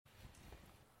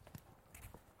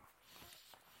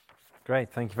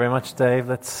Great, thank you very much, Dave.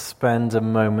 Let's spend a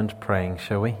moment praying,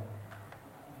 shall we?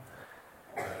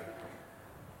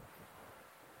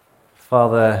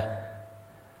 Father,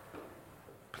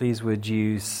 please would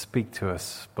you speak to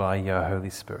us by your Holy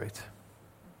Spirit.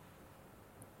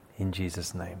 In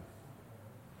Jesus' name.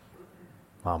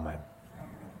 Amen.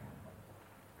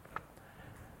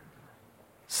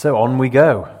 So on we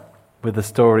go with the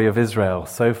story of Israel.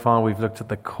 So far we've looked at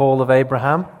the call of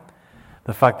Abraham,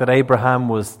 the fact that Abraham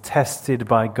was tested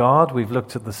by God. We've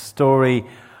looked at the story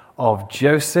of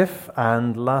Joseph,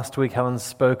 and last week Helen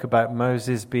spoke about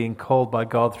Moses being called by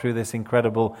God through this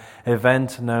incredible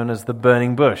event known as the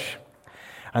burning bush.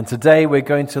 And today we're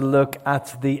going to look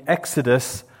at the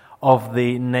exodus of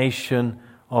the nation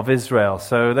of Israel.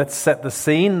 So let's set the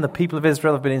scene. The people of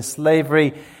Israel have been in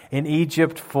slavery in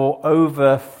Egypt for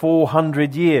over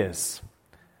 400 years.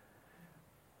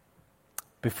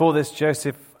 Before this,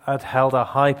 Joseph had held a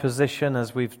high position,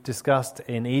 as we've discussed,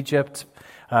 in Egypt,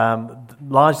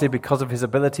 largely because of his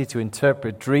ability to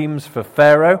interpret dreams for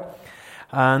Pharaoh.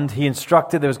 And he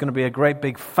instructed there was going to be a great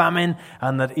big famine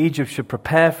and that Egypt should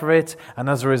prepare for it. And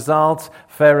as a result,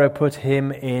 Pharaoh put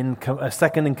him in a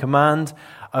second in command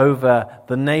over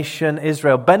the nation.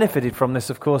 Israel benefited from this,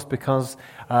 of course, because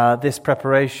this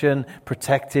preparation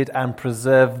protected and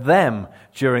preserved them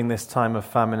during this time of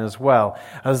famine as well.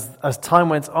 As time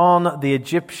went on, the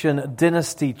Egyptian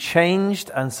dynasty changed,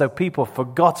 and so people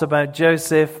forgot about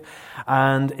Joseph,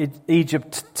 and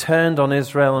Egypt turned on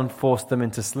Israel and forced them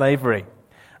into slavery.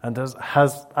 And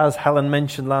as Helen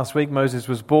mentioned last week, Moses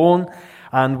was born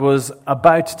and was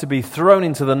about to be thrown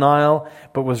into the Nile,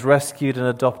 but was rescued and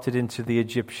adopted into the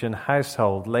Egyptian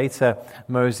household. Later,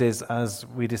 Moses, as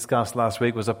we discussed last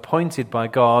week, was appointed by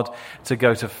God to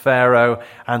go to Pharaoh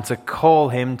and to call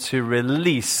him to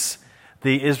release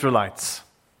the Israelites.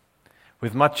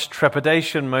 With much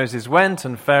trepidation, Moses went,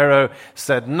 and Pharaoh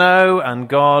said no, and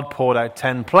God poured out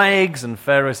 10 plagues, and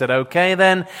Pharaoh said, okay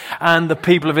then, and the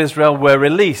people of Israel were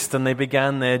released, and they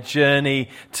began their journey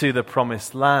to the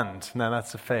promised land. Now,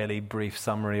 that's a fairly brief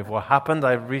summary of what happened.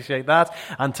 I appreciate that,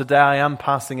 and today I am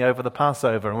passing over the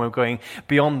Passover, and we're going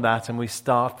beyond that, and we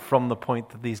start from the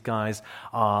point that these guys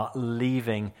are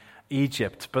leaving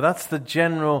Egypt. But that's the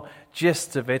general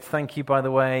gist of it. Thank you, by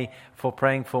the way, for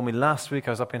praying for me last week.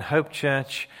 I was up in Hope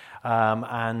Church,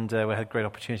 and we had a great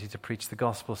opportunity to preach the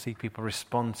gospel, see people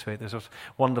respond to it. There's a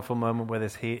wonderful moment where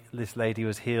this lady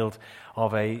was healed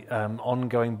of a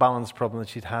ongoing balance problem that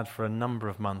she'd had for a number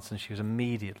of months, and she was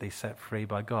immediately set free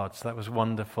by God. So that was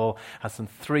wonderful. Had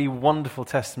 3 wonderful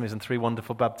testimonies and 3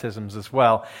 wonderful baptisms as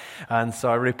well. And so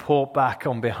I report back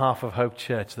on behalf of Hope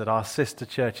Church that our sister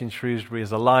church in Shrewsbury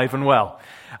is alive and well.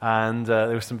 And there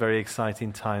were some very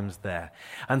exciting times there.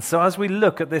 And so as we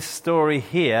look at this story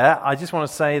here, I just want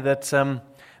to say that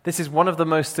this is one of the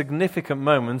most significant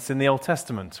moments in the Old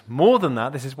Testament. More than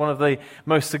that, this is one of the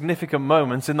most significant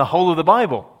moments in the whole of the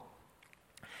Bible.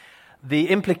 The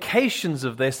implications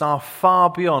of this are far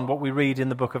beyond what we read in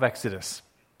the book of Exodus,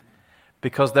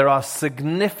 because there are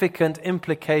significant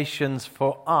implications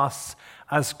for us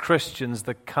as Christians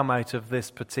that come out of this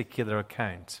particular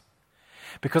account.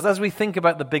 Because as we think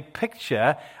about the big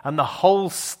picture and the whole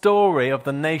story of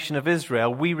the nation of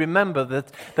Israel, we remember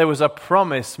that there was a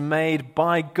promise made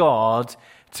by God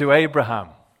to Abraham.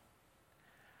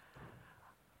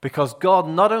 Because God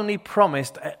not only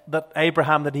promised that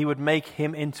Abraham that he would make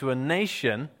him into a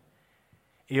nation,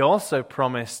 he also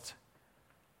promised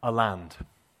a land.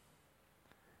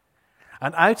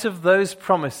 And out of those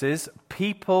promises,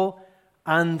 people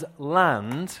and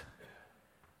land,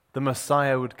 the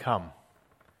Messiah would come.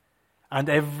 And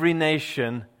every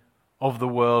nation of the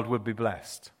world would be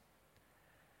blessed.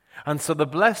 And so the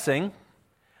blessing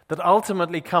that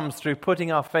ultimately comes through putting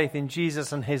our faith in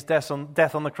Jesus and his death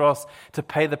on the cross to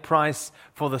pay the price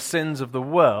for the sins of the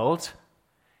world,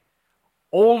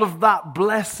 all of that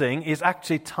blessing is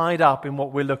actually tied up in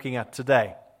what we're looking at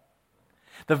today.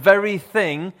 The very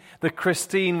thing that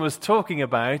Christine was talking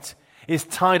about is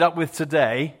tied up with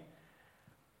today,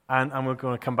 and we're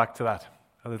going to come back to that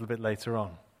a little bit later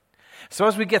on. So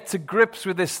as we get to grips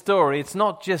with this story, it's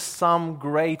not just some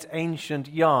great ancient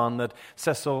yarn that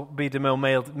Cecil B.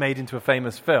 DeMille made into a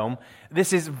famous film.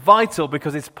 This is vital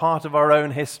because it's part of our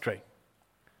own history.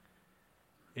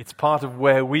 It's part of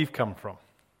where we've come from.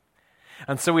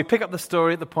 And so we pick up the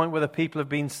story at the point where the people have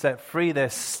been set free. They're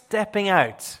stepping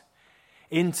out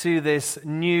into this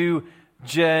new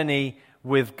journey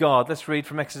with God. Let's read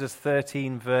from Exodus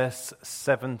 13, verse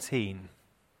 17.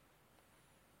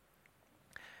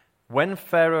 When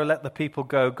Pharaoh let the people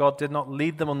go, God did not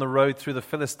lead them on the road through the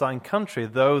Philistine country,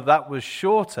 though that was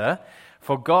shorter.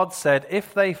 For God said,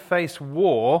 if they face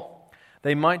war,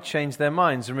 they might change their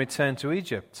minds and return to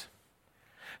Egypt.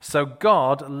 So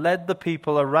God led the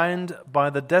people around by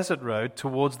the desert road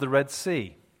towards the Red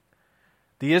Sea.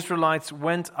 The Israelites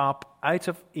went up out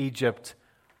of Egypt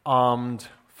armed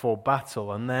for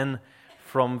battle. And then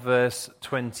from verse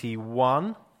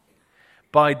 21,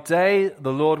 by day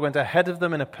the Lord went ahead of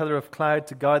them in a pillar of cloud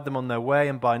to guide them on their way,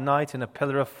 and by night in a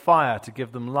pillar of fire to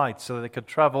give them light, so that they could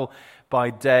travel by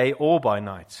day or by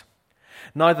night.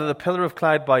 Neither the pillar of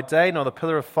cloud by day nor the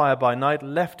pillar of fire by night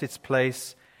left its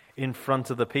place in front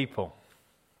of the people.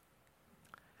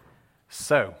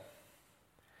 So,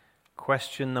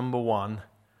 question number one,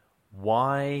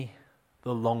 why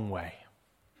the long way?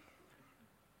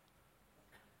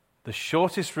 The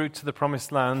shortest route to the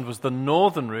Promised Land was the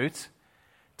northern route,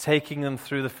 taking them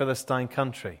through the Philistine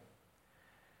country.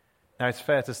 Now, it's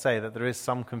fair to say that there is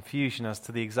some confusion as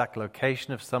to the exact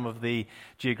location of some of the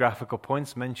geographical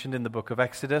points mentioned in the book of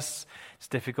Exodus. It's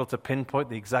difficult to pinpoint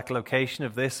the exact location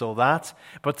of this or that.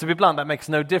 But to be blunt, that makes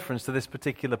no difference to this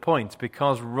particular point,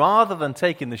 because rather than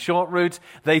taking the short route,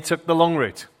 they took the long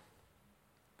route.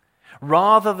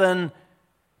 Rather than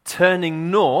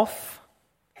turning north,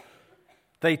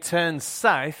 they turned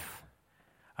south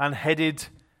and headed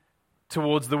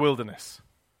towards the wilderness.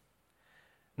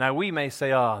 Now, we may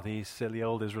say, these silly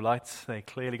old Israelites, they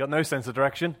clearly got no sense of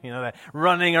direction. They're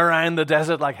running around the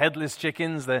desert like headless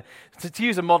chickens. To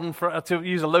use a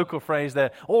local phrase,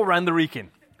 they're all around the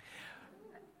reeking.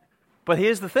 But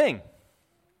here's the thing.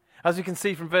 As you can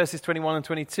see from verses 21 and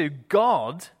 22,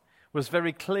 God was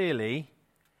very clearly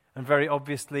and very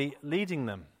obviously leading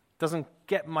them. Doesn't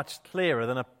get much clearer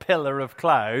than a pillar of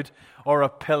cloud or a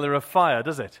pillar of fire,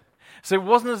 does it? So it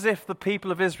wasn't as if the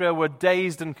people of Israel were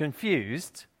dazed and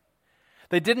confused.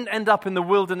 They didn't end up in the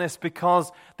wilderness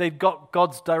because they'd got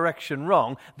God's direction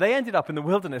wrong. They ended up in the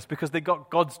wilderness because they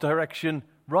got God's direction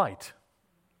right.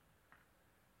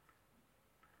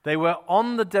 They were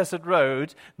on the desert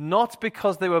road not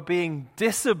because they were being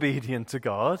disobedient to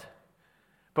God,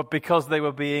 but because they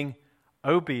were being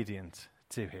obedient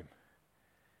to Him.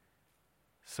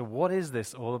 So what is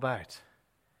this all about?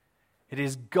 It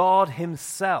is God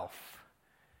Himself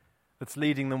that's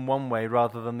leading them one way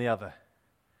rather than the other.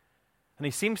 And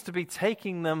He seems to be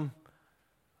taking them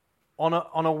on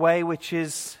a way which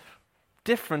is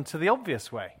different to the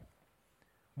obvious way.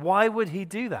 Why would He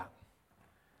do that?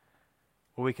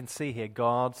 Well, we can see here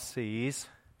God sees,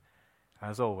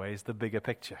 as always, the bigger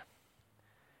picture.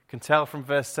 You can tell from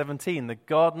verse 17 that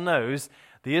God knows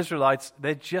the Israelites,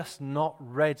 they're just not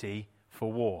ready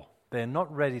for war. They're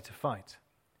not ready to fight.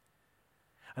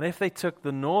 And if they took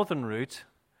the northern route,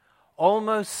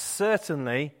 almost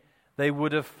certainly they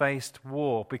would have faced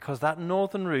war, because that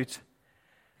northern route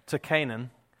to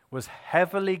Canaan was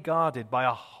heavily guarded by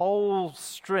a whole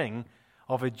string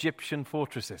of Egyptian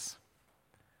fortresses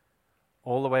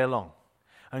all the way along.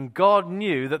 And God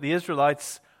knew that the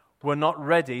Israelites were not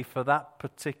ready for that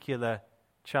particular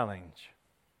challenge.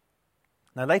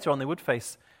 Now later on they would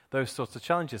face those sorts of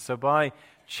challenges. So by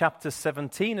chapter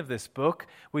 17 of this book,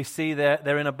 we see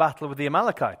they're in a battle with the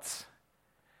Amalekites.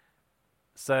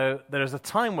 So there is a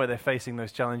time where they're facing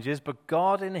those challenges, but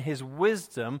God in His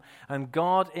wisdom and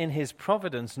God in His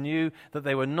providence knew that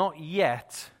they were not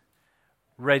yet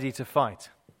ready to fight.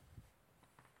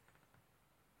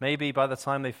 Maybe by the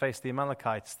time they faced the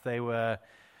Amalekites, they were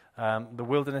the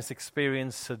wilderness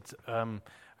experience had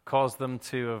caused them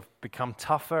to have become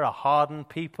tougher, a hardened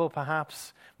people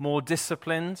perhaps, more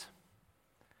disciplined.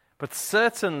 But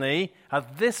certainly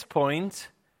at this point,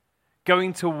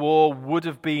 going to war would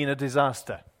have been a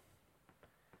disaster.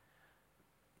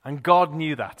 And God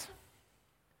knew that.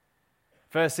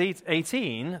 Verse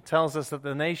 18 tells us that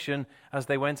the nation, as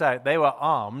they went out, they were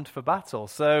armed for battle.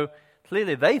 So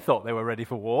clearly they thought they were ready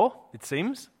for war, it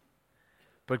seems.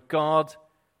 But God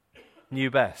knew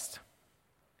best.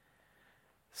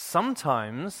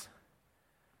 Sometimes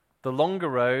the longer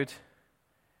road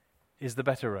is the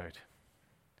better road.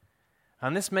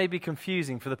 And this may be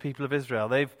confusing for the people of Israel.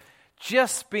 They've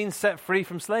just been set free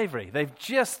from slavery. They've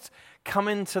just come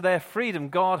into their freedom.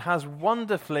 God has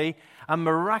wonderfully and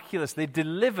miraculously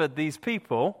delivered these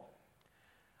people.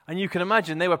 And you can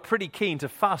imagine they were pretty keen to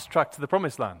fast track to the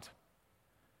Promised Land.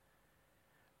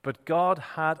 But God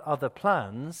had other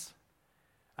plans,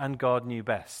 and God knew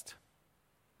best.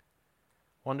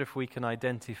 Wonder if we can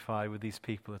identify with these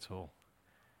people at all.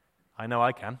 I know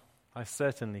I can. I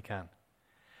certainly can.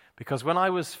 Because when I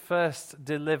was first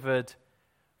delivered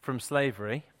from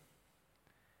slavery,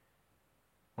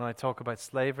 when I talk about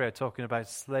slavery, I'm talking about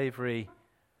slavery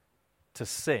to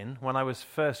sin. When I was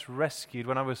first rescued,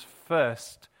 when I was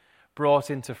first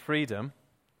brought into freedom,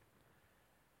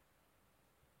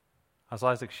 as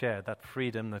Isaac shared, that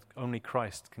freedom that only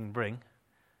Christ can bring,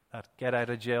 that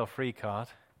get-out-of-jail-free card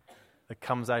that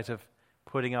comes out of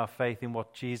putting our faith in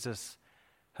what Jesus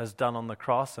has done on the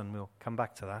cross, and we'll come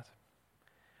back to that.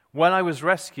 When I was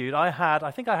rescued,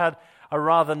 I think I had a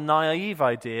rather naive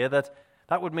idea that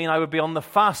would mean I would be on the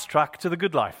fast track to the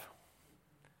good life.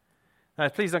 Now,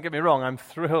 please don't get me wrong, I'm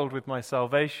thrilled with my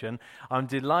salvation. I'm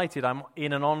delighted. I'm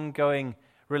in an ongoing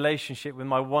relationship with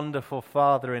my wonderful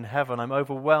Father in heaven. I'm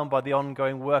overwhelmed by the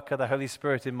ongoing work of the Holy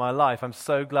Spirit in my life. I'm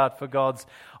so glad for God's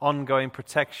ongoing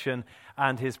protection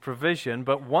and His provision.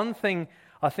 But one thing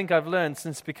I think I've learned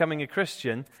since becoming a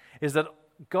Christian is that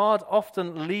God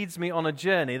often leads me on a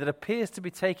journey that appears to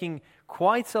be taking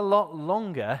quite a lot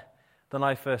longer than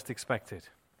I first expected.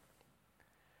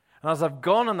 And as I've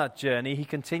gone on that journey, He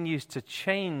continues to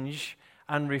change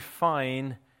and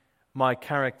refine my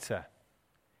character.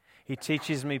 He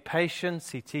teaches me patience.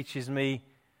 He teaches me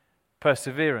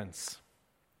perseverance.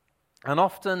 And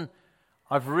often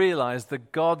I've realized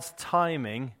that God's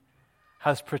timing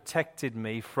has protected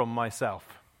me from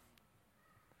myself.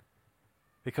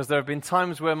 Because there have been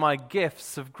times where my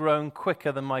gifts have grown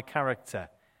quicker than my character.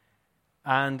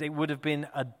 And it would have been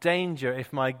a danger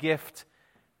if my gift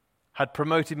had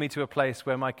promoted me to a place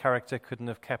where my character couldn't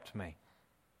have kept me.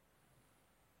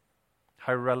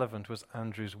 How relevant was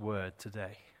Andrew's word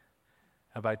today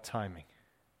about timing?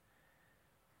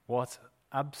 What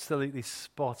absolutely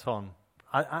spot on.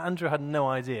 Andrew had no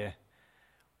idea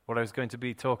what I was going to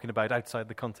be talking about outside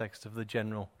the context of the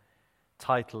general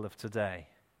title of today.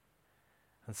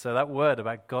 And so that word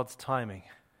about God's timing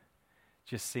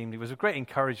it was a great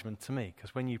encouragement to me,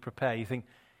 because when you prepare, you think,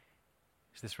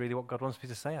 is this really what God wants me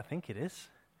to say? I think it is.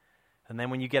 And then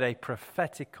when you get a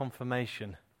prophetic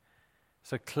confirmation,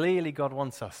 so clearly God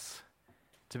wants us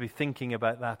to be thinking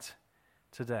about that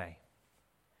today.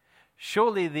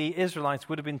 Surely the Israelites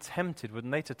would have been tempted,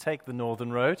 wouldn't they, to take the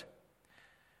northern road?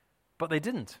 But they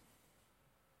didn't.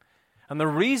 And the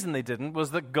reason they didn't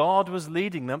was that God was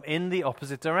leading them in the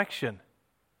opposite direction.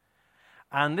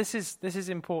 And this is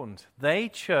important. They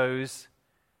chose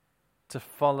to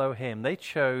follow Him. They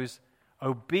chose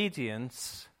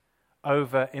obedience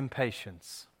over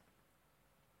impatience.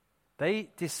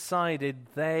 They decided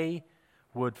they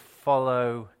would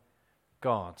follow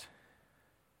God.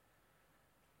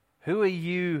 Who are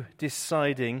you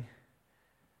deciding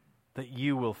that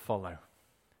you will follow?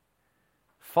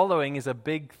 Following is a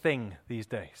big thing these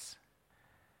days.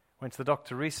 Went to the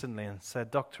doctor recently and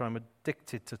said, "Doctor, I'm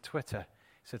addicted to Twitter."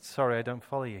 He said, "Sorry, I don't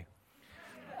follow you."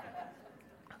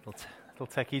 Little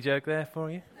techie joke there for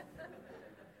you.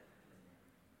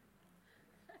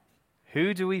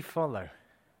 Who do we follow?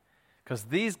 Because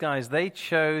these guys, they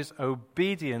chose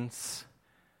obedience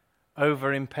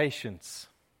over impatience.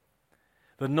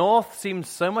 The north seemed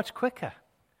so much quicker,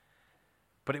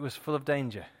 but it was full of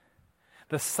danger.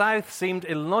 The south seemed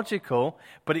illogical,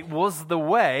 but it was the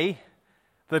way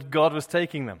that God was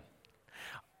taking them.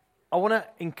 I want to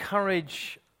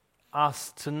encourage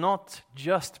us to not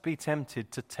just be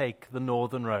tempted to take the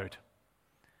northern road.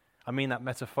 I mean that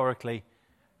metaphorically,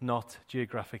 not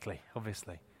geographically,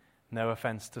 obviously. No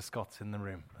offense to Scots in the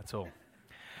room at all.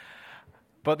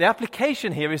 But the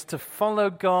application here is to follow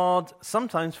God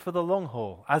sometimes for the long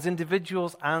haul, as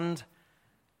individuals and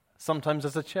sometimes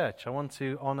as a church. I want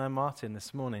to honor Martin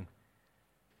this morning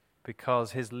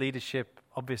because his leadership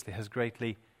obviously has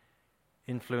greatly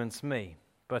influenced me.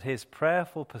 But his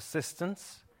prayerful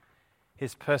persistence,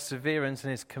 his perseverance,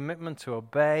 and his commitment to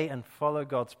obey and follow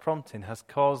God's prompting has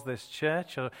caused this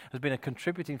church, or has been a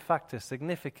contributing factor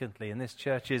significantly in this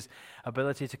church's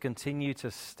ability to continue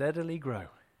to steadily grow.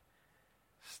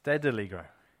 Steadily grow.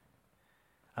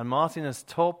 And Martin has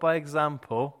taught by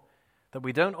example that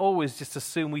we don't always just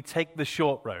assume we take the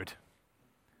short road.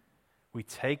 We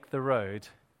take the road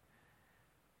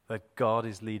that God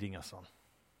is leading us on.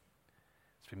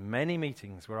 There's been many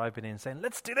meetings where I've been in saying,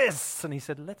 "Let's do this." And he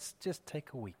said, "Let's just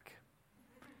take a week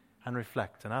and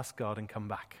reflect and ask God and come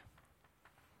back."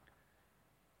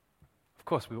 Of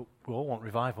course, we all want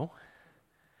revival.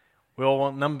 We all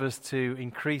want numbers to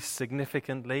increase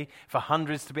significantly, for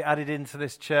hundreds to be added into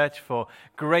this church, for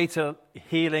greater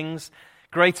healings,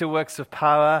 greater works of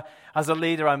power. As a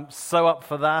leader, I'm so up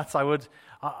for that. I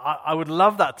would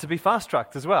love that to be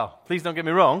fast-tracked as well. Please don't get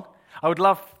me wrong. I would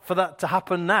love for that to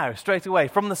happen now, straight away,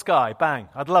 from the sky, bang.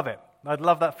 I'd love it. I'd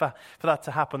love that for that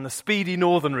to happen. The speedy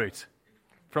northern route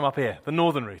from up here, the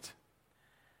northern route.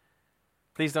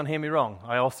 Please don't hear me wrong.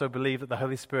 I also believe that the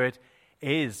Holy Spirit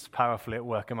is powerfully at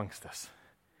work amongst us.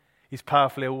 He's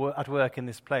powerfully at work in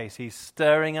this place. He's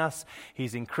stirring us.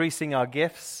 He's increasing our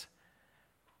gifts.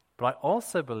 But I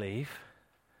also believe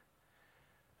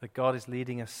that God is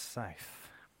leading us south.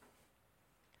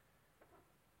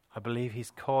 I believe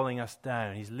he's calling us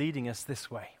down. He's leading us this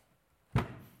way.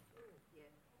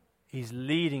 He's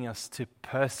leading us to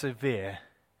persevere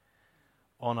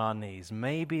on our knees.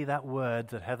 Maybe that word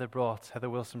that Heather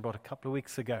Wilson brought a couple of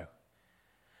weeks ago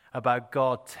about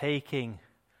God taking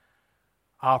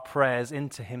our prayers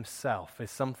into himself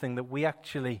is something that we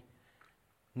actually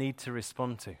need to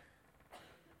respond to.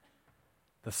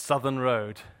 The southern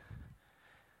road,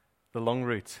 the long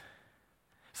route.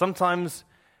 Sometimes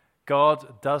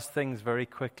God does things very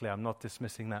quickly. I'm not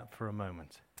dismissing that for a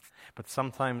moment. But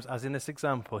sometimes, as in this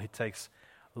example, it takes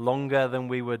longer than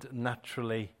we would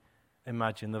naturally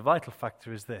imagine. The vital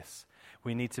factor is this: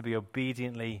 we need to be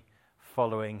obediently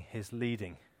following his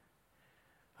leading.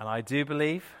 And I do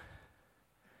believe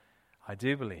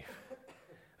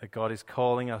that God is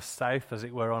calling us south, as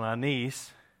it were, on our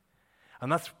knees.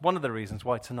 And that's one of the reasons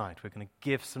why tonight we're going to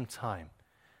give some time.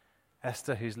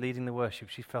 Esther, who's leading the worship,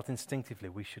 she felt instinctively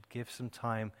we should give some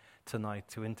time tonight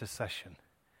to intercession.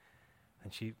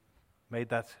 And she made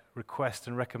that request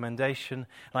and recommendation.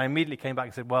 And I immediately came back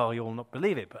and said, well, you'll not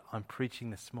believe it, but I'm preaching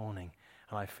this morning.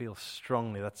 And I feel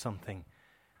strongly that's something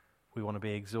we want to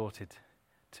be exhorted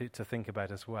to think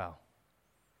about as well.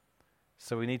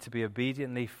 So we need to be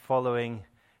obediently following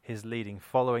his leading,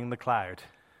 following the cloud,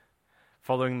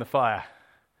 following the fire.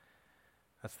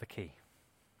 That's the key.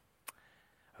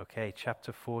 Okay,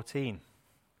 chapter 14. I'm going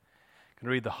to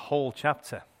read the whole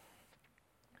chapter.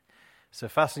 So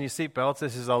fasten your seatbelts.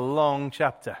 This is a long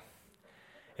chapter.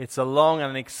 It's a long and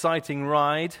an exciting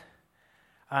ride.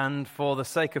 And for the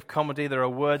sake of comedy, there are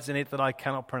words in it that I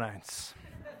cannot pronounce.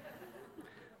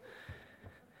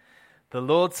 The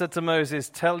Lord said to Moses,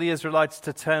 tell the Israelites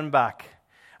to turn back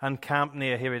and camp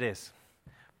near, here it is,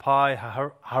 Pi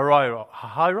Hahiroth?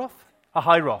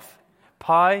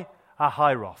 Pi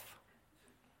Hahiroth.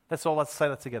 Let's say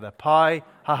that together. Pi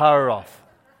Hahiroth.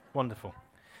 Wonderful.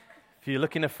 If you're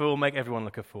looking a fool, make everyone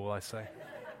look a fool, I say.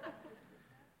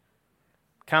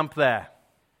 Camp there,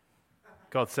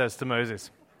 God says to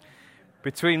Moses.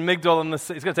 Between Migdol and the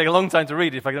sea, it's going to take a long time to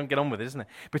read it if I don't get on with it, isn't it?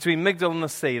 Between Migdol and the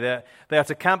sea, they are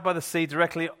to camp by the sea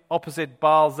directly opposite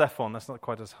Baal Zephon. That's not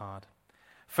quite as hard.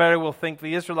 Pharaoh will think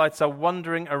the Israelites are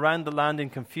wandering around the land in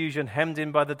confusion, hemmed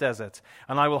in by the desert.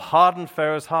 And I will harden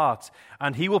Pharaoh's heart,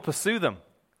 and he will pursue them.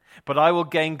 But I will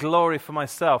gain glory for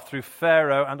myself through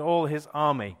Pharaoh and all his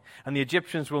army. And the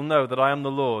Egyptians will know that I am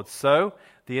the Lord. So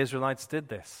the Israelites did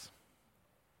this.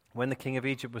 When the king of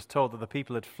Egypt was told that the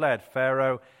people had fled,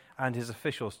 Pharaoh and his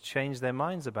officials changed their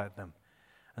minds about them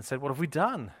and said, what have we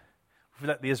done? We've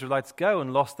let the Israelites go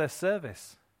and lost their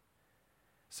service.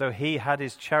 So he had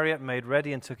his chariot made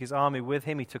ready and took his army with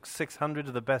him. He took 600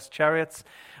 of the best chariots,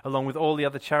 along with all the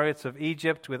other chariots of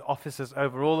Egypt, with officers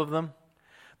over all of them.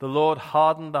 The Lord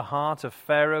hardened the heart of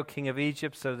Pharaoh, king of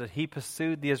Egypt, so that he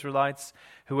pursued the Israelites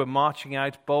who were marching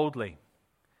out boldly.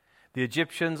 The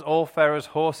Egyptians, all Pharaoh's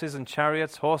horses and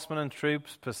chariots, horsemen and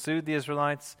troops, pursued the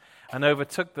Israelites and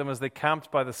overtook them as they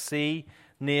camped by the sea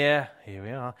near, here we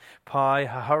are, Pi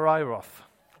Hahiroth.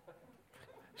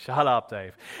 Shut up,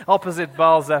 Dave. Opposite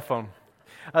Baal Zephon.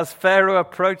 As Pharaoh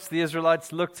approached, the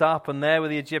Israelites looked up, and there were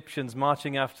the Egyptians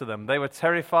marching after them. They were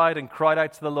terrified and cried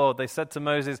out to the Lord. They said to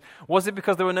Moses, was it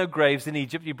because there were no graves in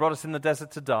Egypt you brought us in the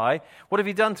desert to die? What have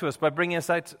you done to us by bringing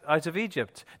us out of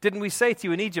Egypt? Didn't we say to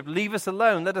you in Egypt, leave us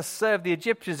alone, let us serve the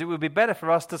Egyptians? It would be better for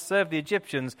us to serve the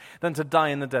Egyptians than to die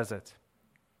in the desert.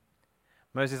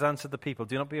 Moses answered the people,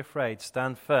 do not be afraid,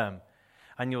 stand firm,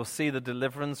 and you will see the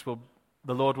deliverance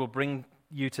the Lord will bring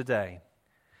you today.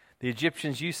 The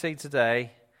Egyptians you see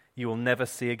today, you will never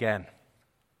see again.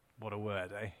 What a word,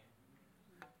 eh?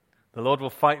 The Lord will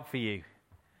fight for you,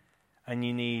 and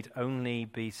you need only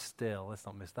be still. Let's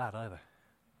not miss that either.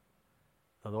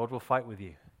 The Lord will fight with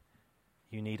you.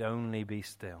 You need only be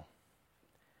still.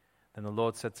 Then the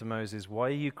Lord said to Moses, why are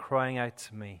you crying out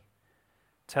to me?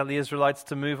 Tell the Israelites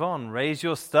to move on. Raise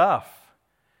your staff.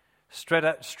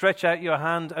 Stretch out your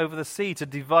hand over the sea to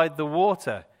divide the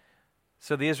water,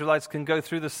 so the Israelites can go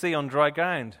through the sea on dry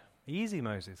ground. Easy,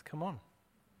 Moses, come on.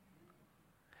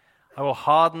 I will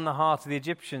harden the heart of the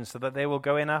Egyptians so that they will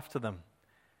go in after them.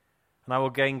 And I will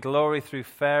gain glory through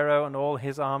Pharaoh and all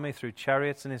his army, through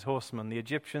chariots and his horsemen. The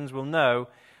Egyptians will know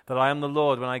that I am the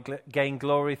Lord when I gain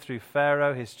glory through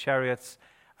Pharaoh, his chariots,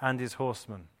 and his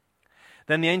horsemen.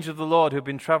 Then the angel of the Lord, who had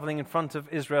been traveling in front of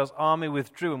Israel's army,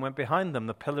 withdrew and went behind them.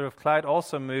 The pillar of cloud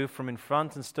also moved from in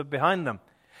front and stood behind them,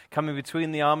 coming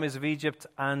between the armies of Egypt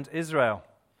and Israel.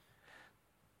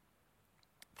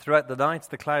 Throughout the night,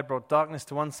 the cloud brought darkness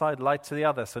to one side, light to the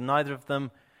other, so neither of them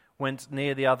went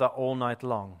near the other all night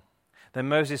long. Then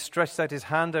Moses stretched out his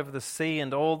hand over the sea,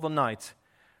 and all the night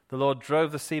the Lord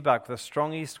drove the sea back with a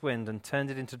strong east wind and turned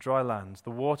it into dry land.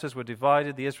 The waters were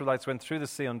divided. The Israelites went through the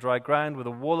sea on dry ground with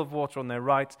a wall of water on their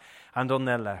right and on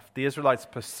their left. The Israelites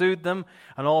pursued them,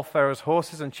 and all Pharaoh's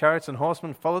horses and chariots and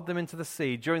horsemen followed them into the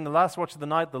sea. During the last watch of the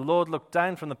night, the Lord looked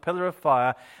down from the pillar of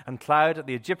fire and cloud at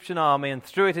the Egyptian army and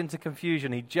threw it into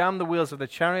confusion. He jammed the wheels of the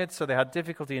chariots so they had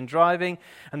difficulty in driving.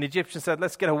 And the Egyptians said,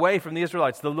 "Let's get away from the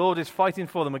Israelites. The Lord is fighting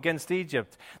for them against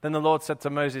Egypt." Then the Lord said to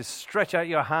Moses, "Stretch out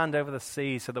your hand over the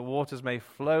sea so the waters may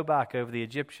flow back over the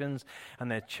Egyptians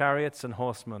and their chariots and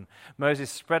horsemen."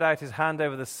 Moses spread out his hand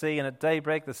over the sea, and at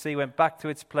daybreak the sea went back to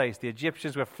its place. The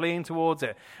Egyptians were fleeing towards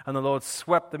it, and the Lord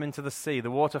swept them into the sea.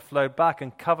 The water flowed back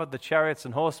and covered the chariots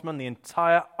and horsemen, the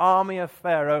entire army of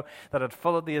Pharaoh that had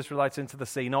followed the Israelites into the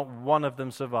sea. Not one of them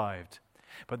survived.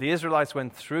 But the Israelites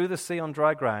went through the sea on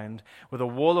dry ground with a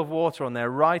wall of water on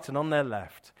their right and on their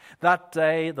left. That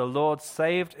day the Lord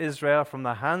saved Israel from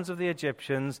the hands of the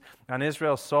Egyptians, and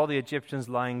Israel saw the Egyptians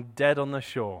lying dead on the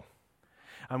shore.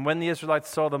 And when the Israelites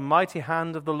saw the mighty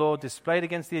hand of the Lord displayed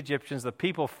against the Egyptians, the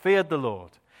people feared the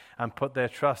Lord and put their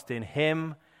trust in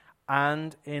him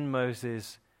and in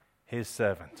Moses, his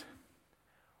servant.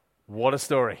 What a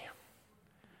story.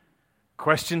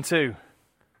 Question 2.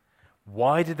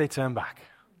 Why did they turn back?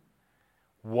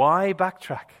 Why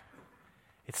backtrack?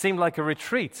 It seemed like a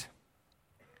retreat.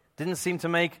 Didn't seem to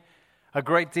make a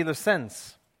great deal of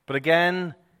sense. But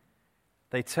again,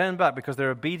 they turn back because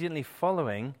they're obediently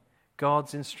following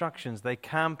God's instructions. They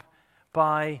camp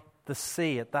by the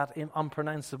sea at that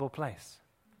unpronounceable place.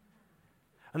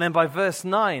 And then by verse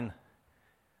 9,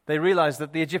 they realize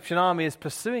that the Egyptian army is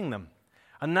pursuing them.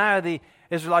 And now the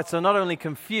Israelites are not only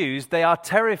confused, they are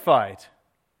terrified.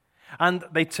 And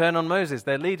they turn on Moses,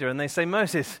 their leader, and they say,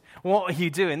 "Moses, what are you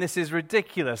doing? This is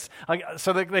ridiculous.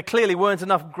 So there clearly weren't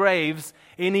enough graves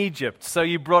in Egypt, so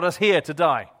you brought us here to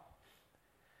die."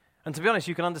 And to be honest,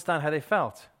 you can understand how they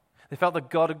felt. They felt that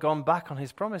God had gone back on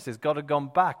his promises. God had gone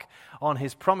back on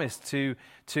his promise to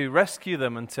rescue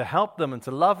them and to help them and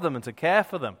to love them and to care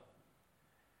for them.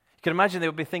 You can imagine they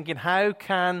would be thinking, how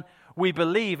can we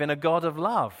believe in a God of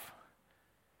love?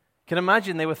 You can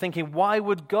imagine they were thinking, why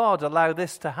would God allow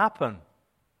this to happen?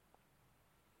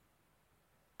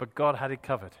 But God had it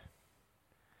covered.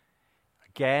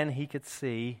 Again, he could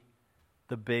see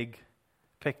the big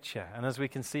picture. And as we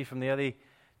can see from the early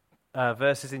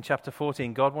verses in chapter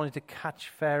 14, God wanted to catch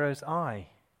Pharaoh's eye,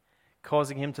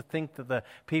 causing him to think that the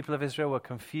people of Israel were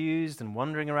confused and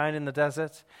wandering around in the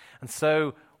desert. And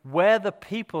so where the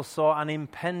people saw an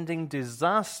impending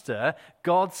disaster,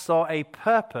 God saw a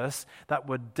purpose that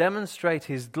would demonstrate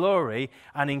his glory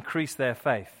and increase their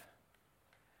faith.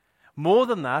 More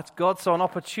than that, God saw an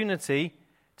opportunity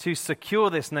to secure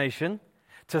this nation,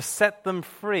 to set them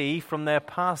free from their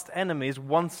past enemies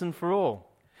once and for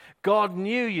all. God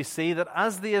knew, you see, that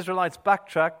as the Israelites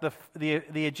backtracked,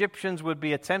 the Egyptians would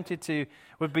be tempted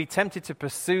to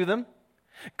pursue them.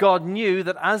 God knew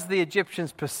that as the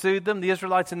Egyptians pursued them, the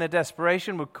Israelites in their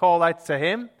desperation would call out to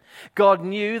him. God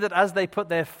knew that as they put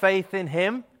their faith in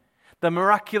him, the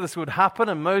miraculous would happen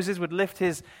and Moses would lift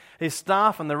his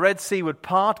staff and the Red Sea would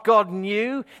part. God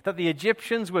knew that the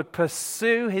Egyptians would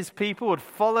pursue his people, would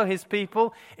follow his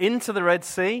people into the Red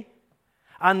Sea,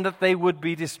 and that they would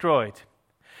be destroyed.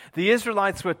 The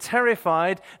Israelites were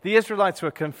terrified, the Israelites were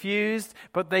confused,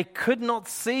 but they could not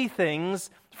see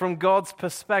things from God's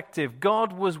perspective.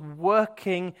 God was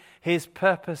working his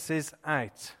purposes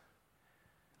out.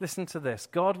 Listen to this.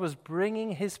 God was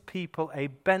bringing his people a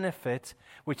benefit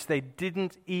which they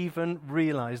didn't even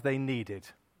realize they needed.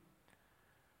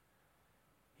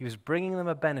 He was bringing them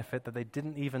a benefit that they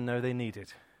didn't even know they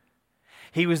needed.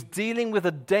 He was dealing with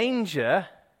a danger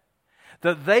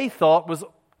that they thought was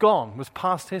gone, was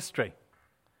past history.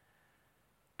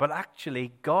 But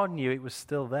actually, God knew it was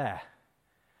still there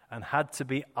and had to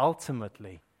be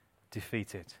ultimately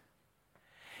defeated.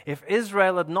 If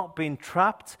Israel had not been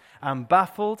trapped and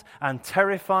baffled and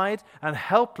terrified and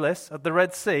helpless at the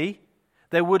Red Sea,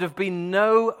 there would have been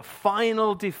no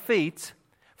final defeat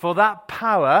for that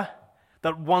power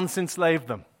that once enslaved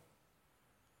them.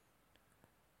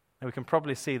 And we can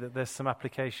probably see that there's some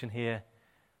application here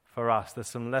for us. There's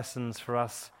some lessons for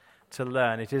us to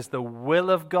learn. It is the will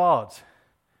of God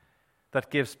that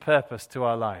gives purpose to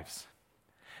our lives.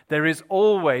 There is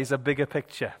always a bigger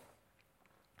picture.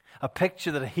 A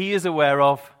picture that he is aware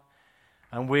of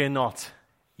and we're not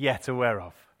yet aware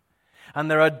of. And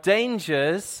there are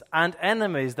dangers and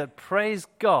enemies that, praise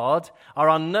God, are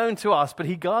unknown to us, but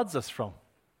he guards us from.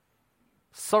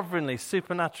 Sovereignly,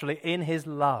 supernaturally, in his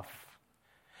love.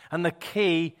 And the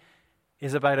key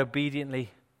is about obediently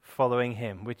following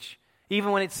him, which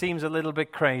even when it seems a little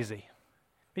bit crazy.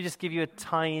 Let me just give you a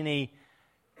tiny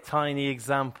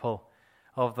example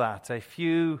of that. A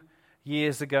few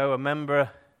years ago, a member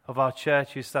of our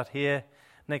church who sat here,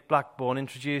 Nick Blackburn,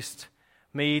 introduced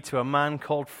me to a man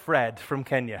called Fred from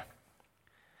Kenya.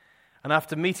 And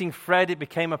after meeting Fred, it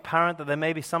became apparent that there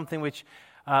may be something which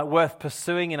worth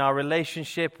pursuing in our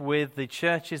relationship with the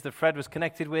churches that Fred was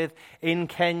connected with in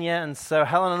Kenya. And so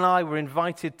Helen and I were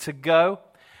invited to go.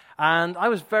 And I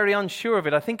was very unsure of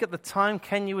it. I think at the time,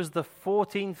 Kenya was the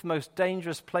 14th most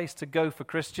dangerous place to go for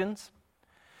Christians.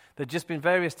 There'd just been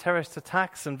various terrorist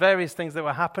attacks and various things that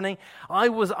were happening. I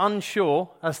was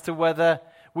unsure as to whether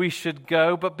we should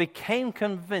go, but became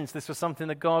convinced this was something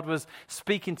that God was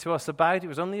speaking to us about. It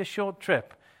was only a short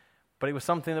trip, but it was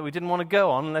something that we didn't want to go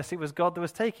on unless it was God that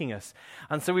was taking us.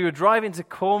 And so we were driving to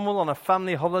Cornwall on a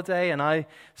family holiday, and I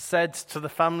said to the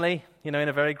family, in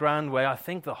a very grand way, I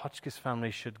think the Hotchkiss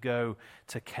family should go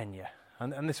to Kenya.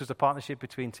 And this was a partnership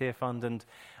between Tearfund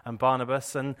and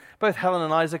Barnabas. And both Helen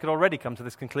and Isaac had already come to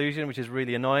this conclusion, which is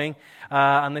really annoying.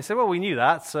 And they said, well, we knew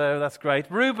that, so that's great.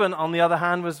 Reuben, on the other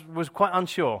hand, was quite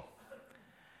unsure.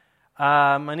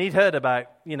 And he'd heard about,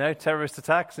 terrorist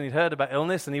attacks, and he'd heard about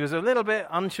illness, and he was a little bit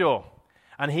unsure.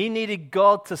 And he needed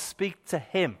God to speak to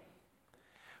him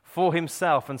for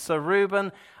himself. And so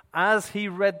Reuben, as he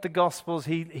read the Gospels,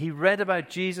 he read about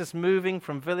Jesus moving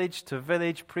from village to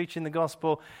village, preaching the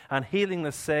gospel and healing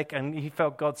the sick, and he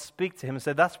felt God speak to him and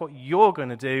said, that's what you're going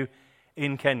to do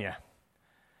in Kenya.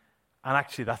 And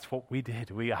actually, that's what we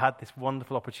did. We had this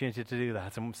wonderful opportunity to do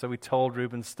that. And so we told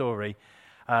Reuben's story,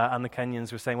 and the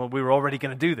Kenyans were saying, well, we were already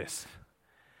going to do this.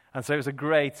 And so it was a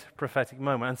great prophetic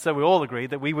moment. And so we all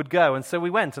agreed that we would go. And so we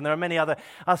went. And there are many other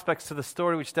aspects to the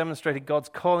story which demonstrated God's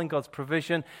calling, God's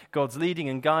provision, God's leading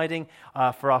and guiding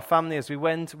for our family as we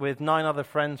went with 9 other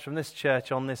friends from this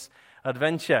church on this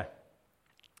adventure.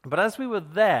 But as we were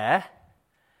there,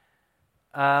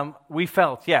 we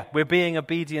felt, we're being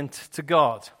obedient to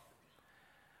God.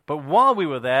 But while we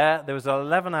were there was an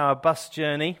 11-hour bus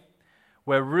journey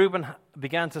where Reuben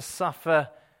began to suffer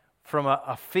from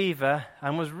a fever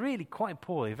and was really quite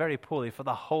poorly, very poorly for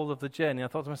the whole of the journey. I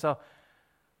thought to myself,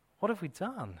 what have we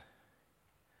done?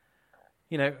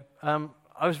 I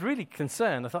was really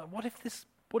concerned. I thought, what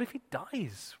if he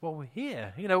dies while we're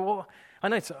here? I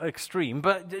know it's extreme,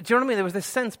 but do you know what I mean? There was this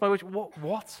sense by which,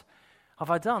 what have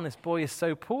I done? This boy is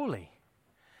so poorly.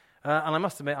 And I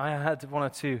must admit, I had 1 or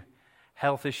 2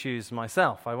 health issues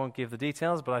myself. I won't give the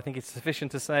details, but I think it's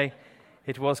sufficient to say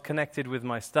it was connected with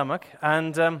my stomach.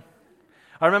 And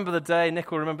I remember the day, Nick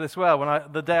will remember this well,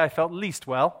 the day I felt least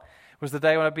well was the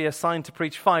day when I'd be assigned to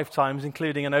preach 5 times,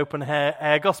 including an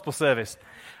open-air gospel service.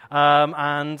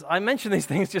 And I mention these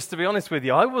things just to be honest with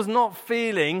you. I was not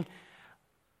feeling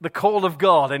the call of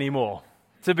God anymore,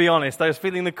 to be honest. I was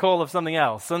feeling the call of something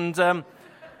else. And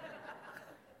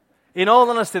in all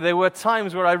honesty, there were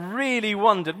times where I really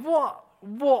wondered,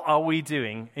 what are we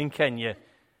doing in Kenya?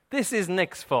 This is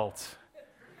Nick's fault.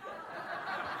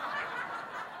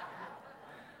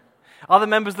 Other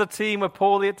members of the team were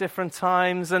poorly at different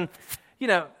times, and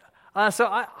so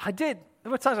I did.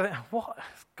 There were times I thought, "What,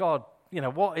 God?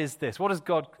 What is this? Has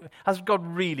God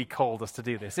really called us to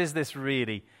do this? Is this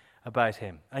really about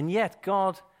Him?" And yet,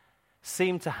 God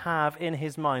seemed to have in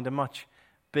His mind a much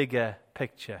bigger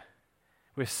picture.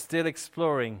 We're still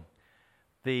exploring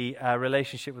the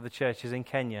relationship with the churches in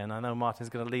Kenya, and I know Martin's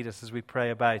going to lead us as we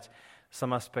pray about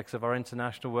some aspects of our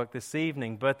international work this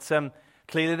evening, but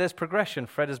clearly there's progression.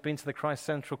 Fred has been to the Christ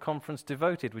Central Conference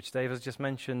Devoted, which Dave has just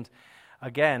mentioned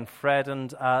again. Fred and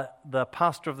the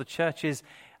pastor of the churches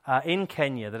in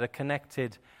Kenya that are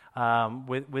connected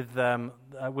with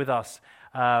us,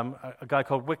 a guy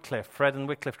called Wycliffe. Fred and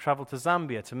Wycliffe traveled to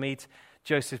Zambia to meet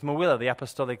Joseph Mwila, the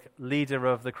apostolic leader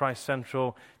of the Christ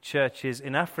Central churches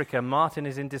in Africa. Martin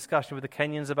is in discussion with the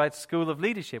Kenyans about School of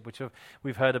Leadership, which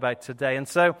we've heard about today. And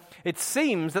so it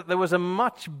seems that there was a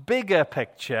much bigger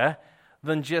picture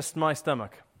than just my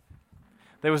stomach.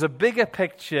 There was a bigger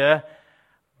picture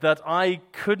that I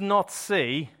could not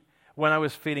see when I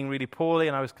was feeling really poorly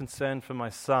and I was concerned for my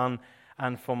son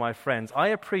and for my friends. I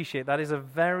appreciate that is a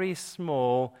very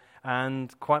small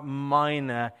and quite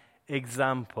minor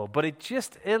example, but it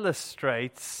just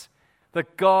illustrates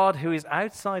that God, who is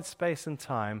outside space and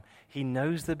time, He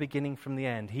knows the beginning from the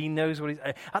end. He knows what He's...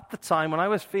 At the time when I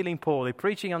was feeling poorly,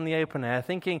 preaching on the open air,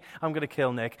 thinking I'm going to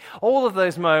kill Nick, all of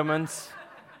those moments,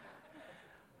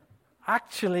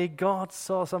 actually God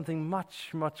saw something much,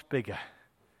 much bigger.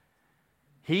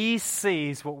 He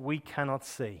sees what we cannot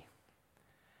see.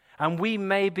 And we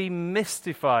may be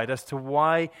mystified as to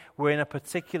why we're in a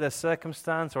particular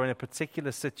circumstance or in a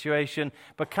particular situation.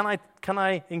 But can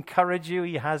I encourage you?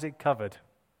 He has it covered.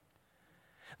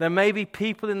 There may be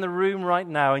people in the room right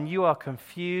now and you are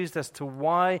confused as to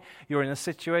why you're in a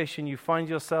situation you find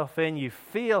yourself in. You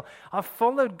feel, I've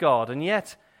followed God, and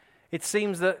yet it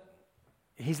seems that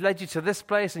He's led you to this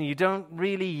place and you don't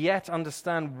really yet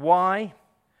understand why.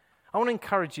 I want to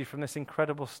encourage you from this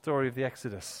incredible story of the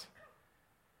Exodus.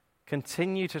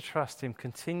 Continue to trust Him,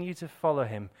 continue to follow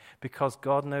Him, because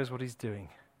God knows what He's doing.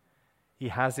 He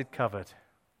has it covered.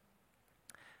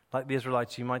 Like the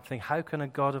Israelites, you might think, how can a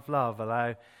God of love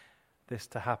allow this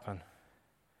to happen?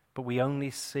 But we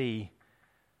only see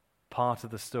part of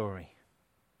the story.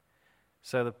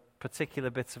 So the particular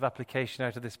bits of application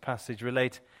out of this passage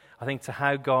relate, I think, to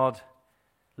how God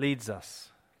leads us.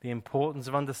 The importance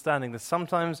of understanding that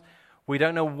sometimes we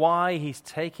don't know why He's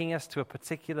taking us to a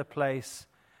particular place,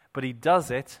 but He does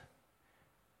it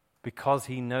because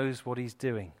He knows what He's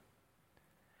doing.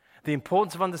 The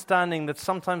importance of understanding that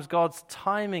sometimes God's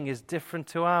timing is different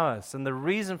to ours, and the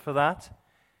reason for that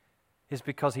is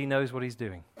because He knows what He's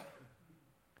doing.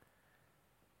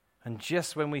 And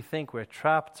just when we think we're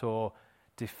trapped or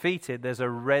defeated, there's a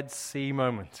Red Sea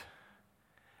moment,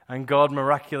 and God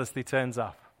miraculously turns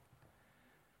up.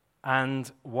 And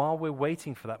while we're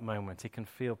waiting for that moment, it can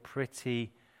feel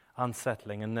pretty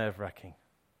unsettling and nerve-wracking.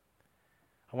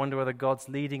 I wonder whether God's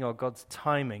leading or God's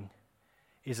timing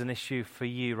is an issue for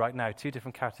you right now. Two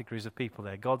different categories of people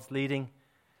there. God's leading,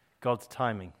 God's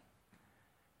timing.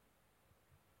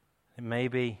 It may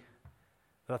be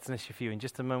that's an issue for you. In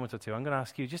just a moment or two, I'm going to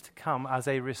ask you just to come as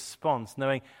a response,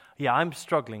 knowing, I'm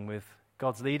struggling with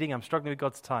God's leading, I'm struggling with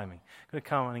God's timing. I'm going to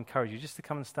come and encourage you just to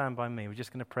come and stand by me. We're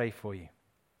just going to pray for you.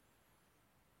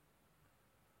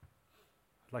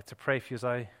 I'd like to pray for you as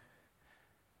I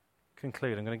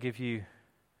conclude. I'm going to give you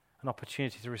an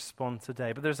opportunity to respond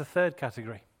today. But there's a third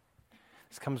category.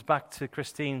 This comes back to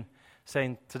Christine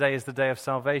saying today is the day of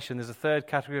salvation. There's a third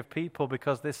category of people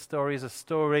because this story is a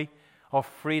story of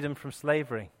freedom from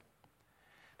slavery.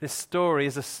 This story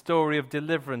is a story of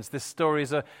deliverance. This story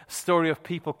is a story of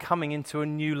people coming into a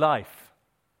new life.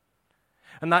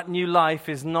 And that new life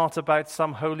is not about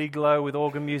some holy glow with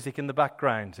organ music in the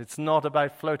background. It's not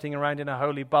about floating around in a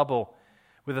holy bubble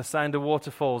with the sound of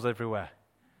waterfalls everywhere.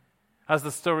 As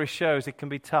the story shows, it can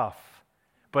be tough,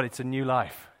 but it's a new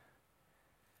life.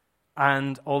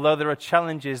 And although there are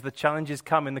challenges, the challenges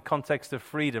come in the context of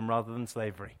freedom rather than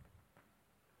slavery.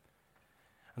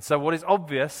 And so what is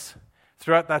obvious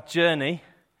throughout that journey,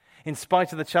 in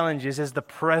spite of the challenges, is the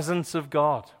presence of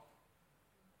God,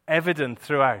 evident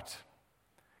throughout.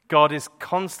 God is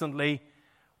constantly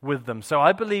with them. So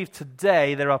I believe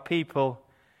today there are people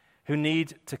who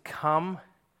need to come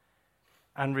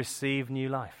and receive new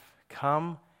life.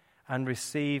 Come and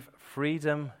receive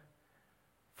freedom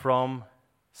from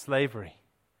slavery.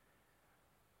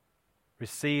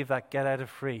 Receive that get out of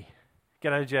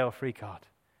jail free card.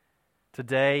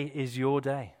 Today is your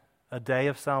day, a day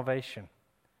of salvation.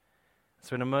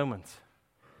 So in a moment,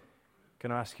 I'm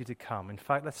going to ask you to come. In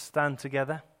fact, let's stand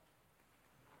together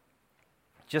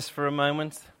just for a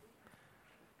moment.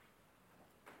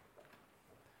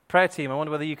 Prayer team, I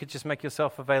wonder whether you could just make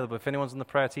yourself available. If anyone's on the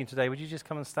prayer team today, would you just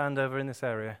come and stand over in this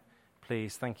area?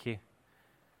 Please, thank you.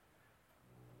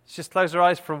 Let's just close our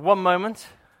eyes for one moment,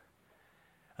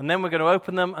 and then we're going to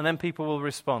open them, and then people will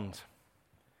respond.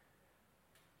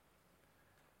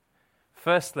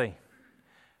 Firstly,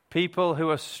 people who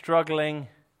are struggling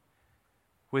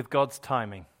with God's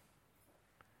timing.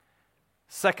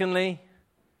 Secondly,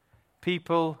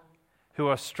 people who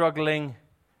are struggling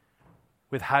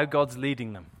with how God's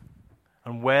leading them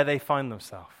and where they find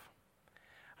themselves.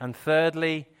 And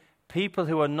thirdly, people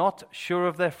who are not sure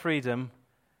of their freedom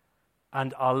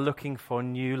and are looking for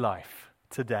new life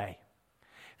today.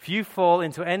 If you fall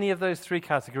into any of those three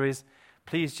categories,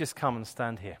 please just come and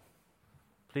stand here.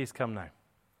 Please come now.